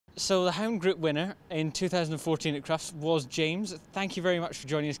So the Hound Group winner in 2014 at Crufts was James. Thank you very much for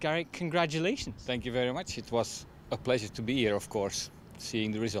joining us, Gary. Congratulations. Thank you very much. It was a pleasure to be here, of course,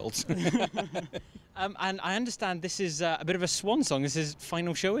 seeing the results. And I understand this is a bit of a swan song. This is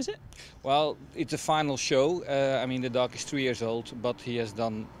final show, is it? Well, it's a final show. I mean, the dog is 3 years old, but he has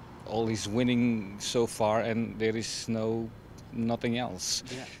done all his winning so far, and there is nothing else.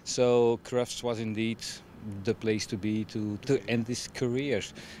 Yeah. So Crufts was indeed the place to be to end his career.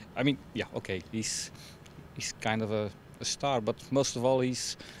 I mean, yeah, okay, he's kind of a star, but most of all,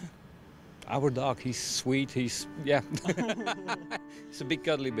 he's our dog. He's sweet. He's a big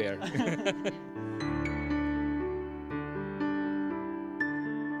cuddly bear.